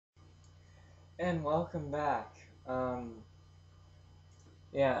And welcome back.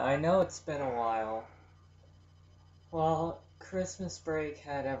 Yeah, I know it's been a while. Well, Christmas break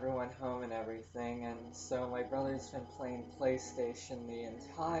had everyone home and everything, and so my brother's been playing PlayStation the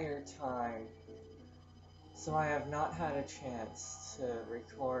entire time. So I have not had a chance to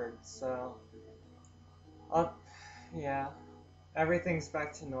record, so... Up, yeah, everything's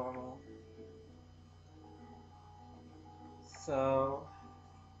back to normal. So,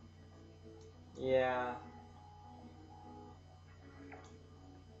 yeah.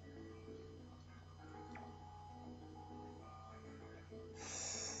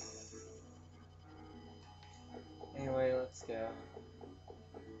 Anyway, let's go.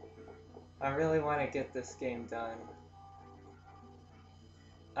 I really want to get this game done.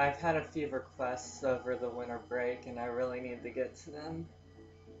 I've had a few requests over the winter break, and I really need to get to them.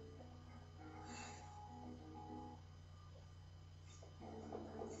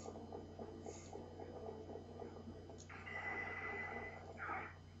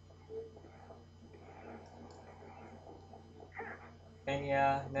 And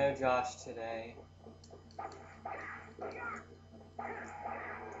yeah, no Josh today.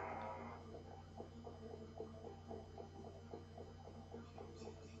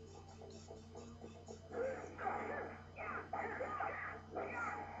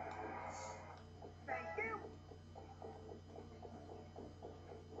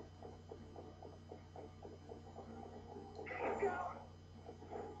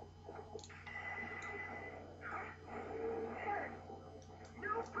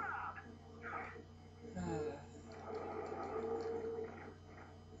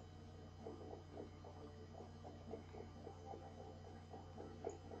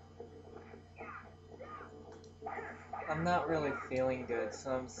 I'm not really feeling good,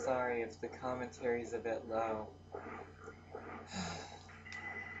 so I'm sorry if the commentary's a bit low.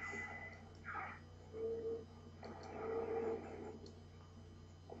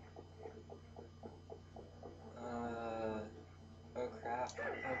 Oh crap.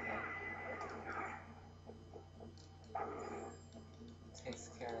 Okay. Takes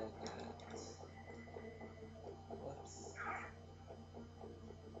care of that. Whoops.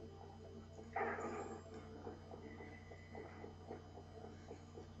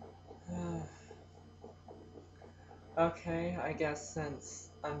 Okay, I guess since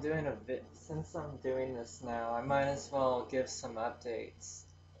I'm doing this now, I might as well give some updates,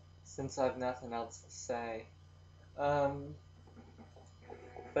 since I have nothing else to say. Um,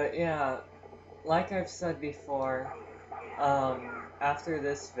 but yeah, like I've said before, after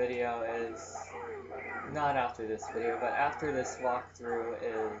this video is, not after this video, but after this walkthrough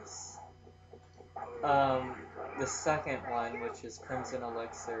is, the second one, which is Crimson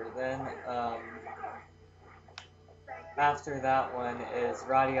Elixir. Then, after that one is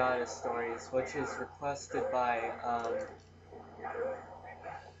Radiata Stories, which is requested by,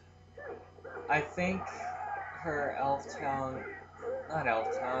 I think her Elftown, not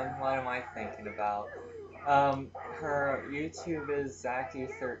Elftown, what am I thinking about? Her YouTube is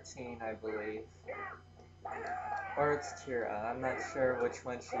Zaki13, I believe. Or it's Kira, I'm not sure which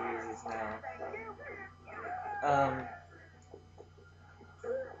one she uses now.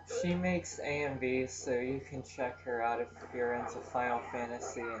 She makes A and B, so you can check her out if you're into Final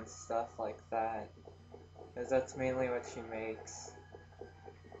Fantasy and stuff like that. Because that's mainly what she makes.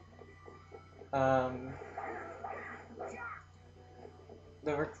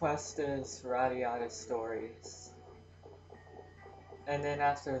 The request is Radiata Stories. And then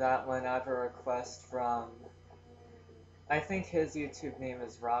after that one, I have a request from, I think his YouTube name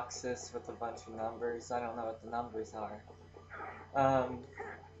is Roxas with a bunch of numbers. I don't know what the numbers are.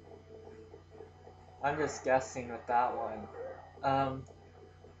 I'm just guessing with that one.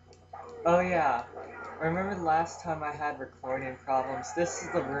 Oh yeah, remember the last time I had recording problems? This is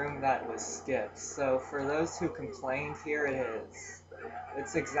the room that was skipped, so for those who complained, here it is.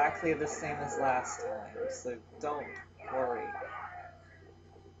 It's exactly the same as last time, so don't worry.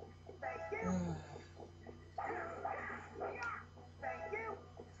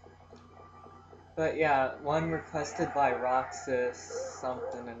 But yeah, one requested by Roxas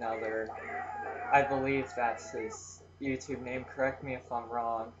something another. I believe that's his YouTube name, correct me if I'm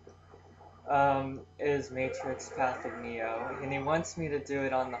wrong. Is Matrix Path of Neo, and he wants me to do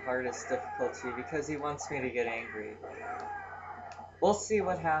it on the hardest difficulty because he wants me to get angry. We'll see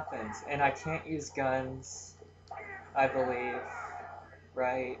what happens, and I can't use guns, I believe,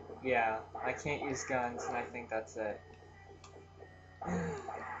 right? Yeah, I can't use guns, and I think that's it.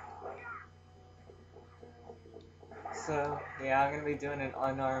 So, yeah, I'm gonna be doing an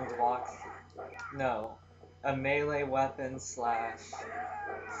unarmed walk, no, a melee weapon slash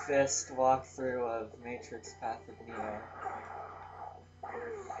fist walkthrough of Matrix Path of Neo.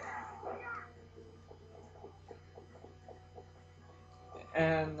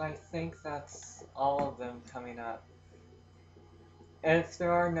 And I think that's all of them coming up. If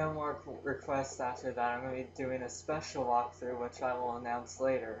there are no more requests after that, I'm going to be doing a special walkthrough, which I will announce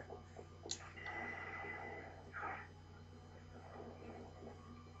later.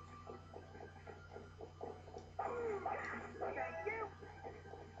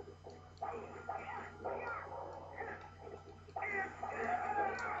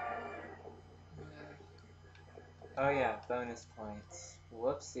 Oh yeah, bonus points.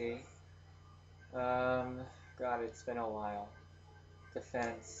 Whoopsie. God, it's been a while.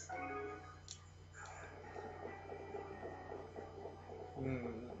 Defense.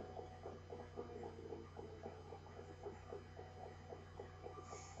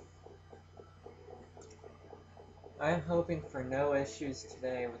 I'm hoping for no issues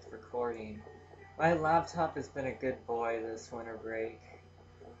today with recording. My laptop has been a good boy this winter break.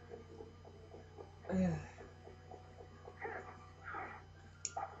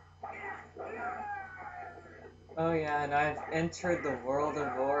 Oh yeah, and I've entered the World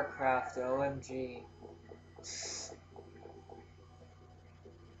of Warcraft, OMG.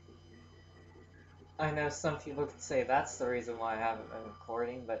 I know some people could say that's the reason why I haven't been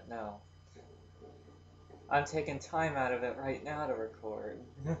recording, but no. I'm taking time out of it right now to record.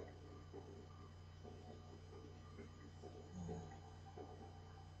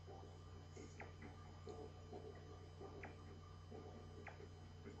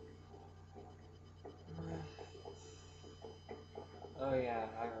 Oh yeah,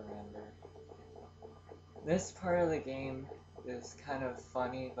 I remember. This part of the game is kind of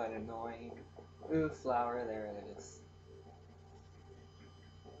funny but annoying. Ooh, flower, there it is.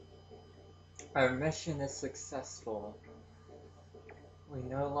 Our mission is successful. We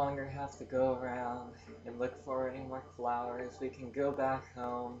no longer have to go around and look for any more flowers. We can go back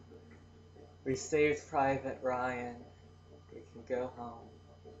home. We saved Private Ryan. We can go home.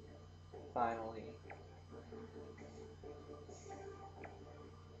 Finally.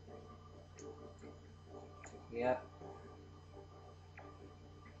 Yep.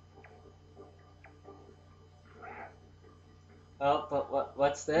 Oh, but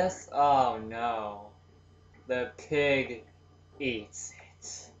what's this? Oh no. The pig eats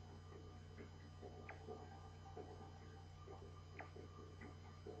it.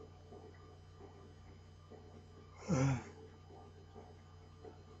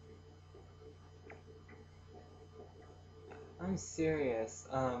 I'm serious.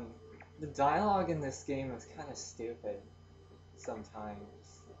 The dialogue in this game is kind of stupid sometimes.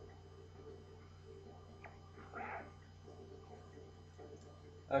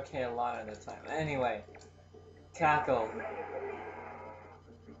 Okay, a lot of the time. Anyway, tackle.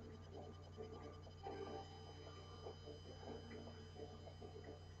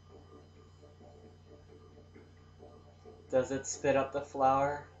 Does it spit up the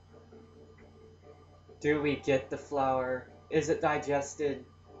flour? Do we get the flour? Is it digested?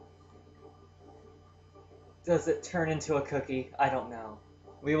 Does it turn into a cookie? I don't know.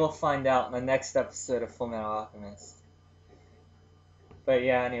 We will find out in the next episode of Fullmetal Alchemist. But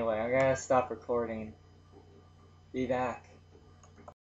yeah, anyway, I'm gonna stop recording. Be back.